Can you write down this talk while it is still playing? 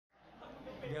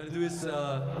We're gonna do this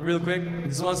real quick.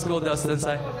 This one's called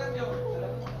Stunzii.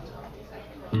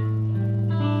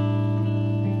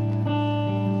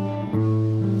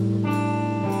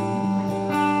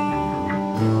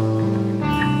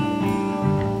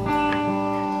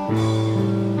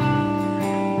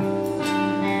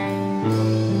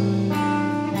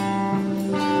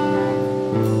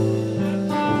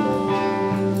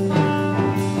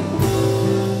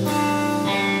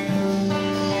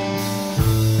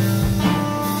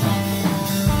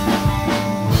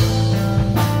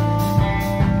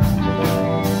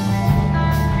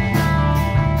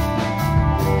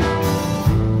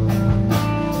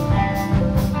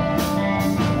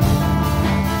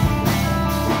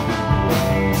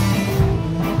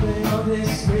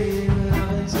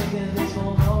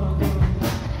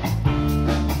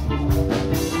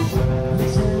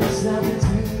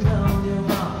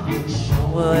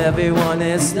 Everyone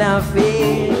is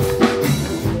laughing.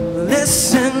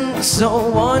 Listen,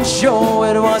 so unsure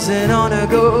it wasn't on a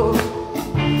go.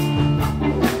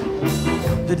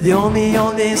 But the only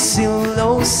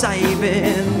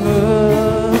psilocybin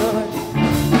mood.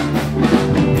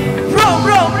 Bro.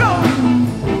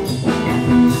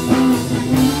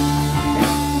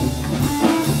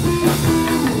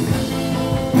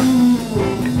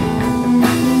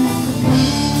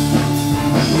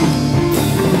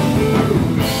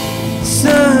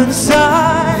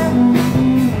 Side,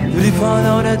 we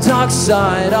follow the dark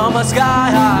side on my sky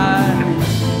high.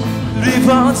 We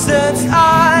found since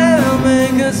I'll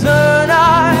make us burn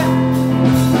eye.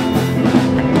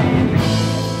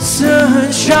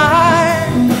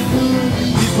 Sunshine,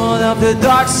 we follow the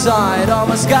dark side on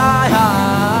my sky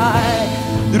high.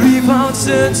 We found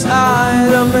since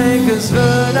I'll make us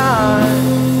burn eye.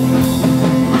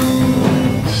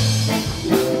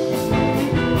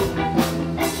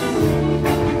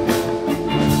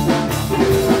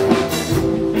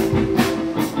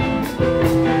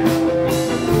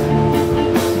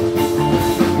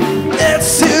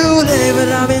 But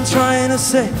I've been trying to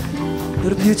say that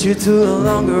the future to a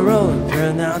longer road,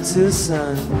 turn out to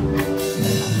sun.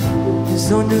 Just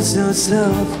don't lose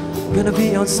yourself, gonna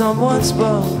be on someone's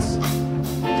boat.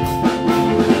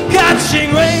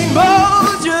 Catching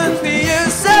rainbows, just be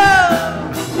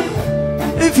yourself.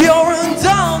 If you're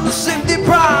undone, the simply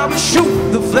proud,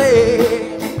 shoot the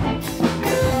flame.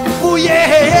 Oh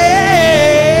yeah.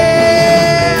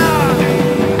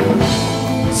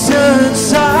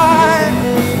 Sunshine,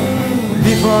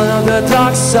 on the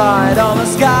dark side on the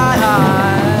sky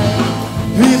high.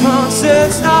 We found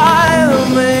since I'll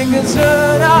make it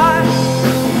turn on.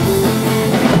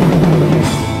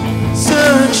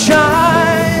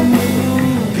 Sunshine,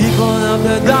 people of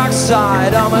the dark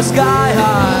side on the sky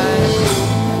high.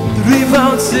 We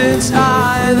found since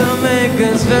I'll make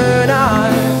it turn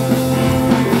on.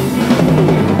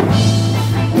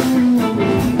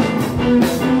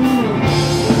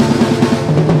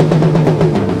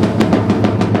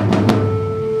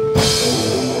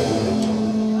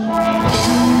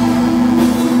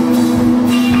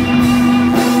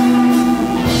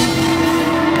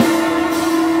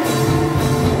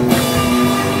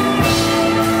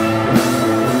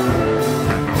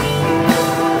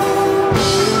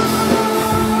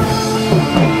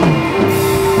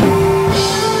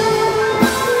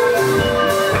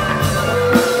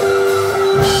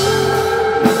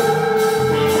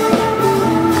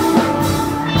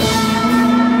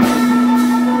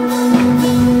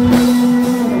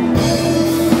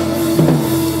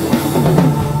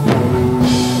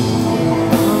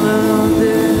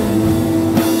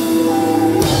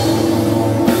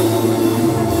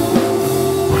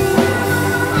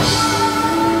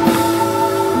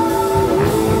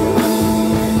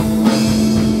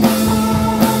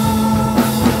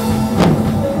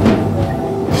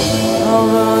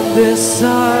 This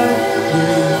side,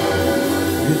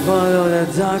 we follow the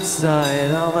dark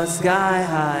side of a sky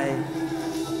high.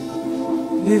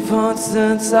 We found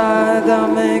inside that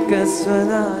make us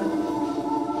tonight.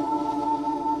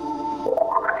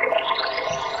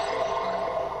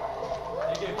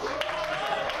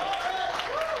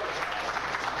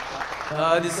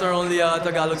 This is our only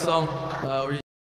Tagalog song,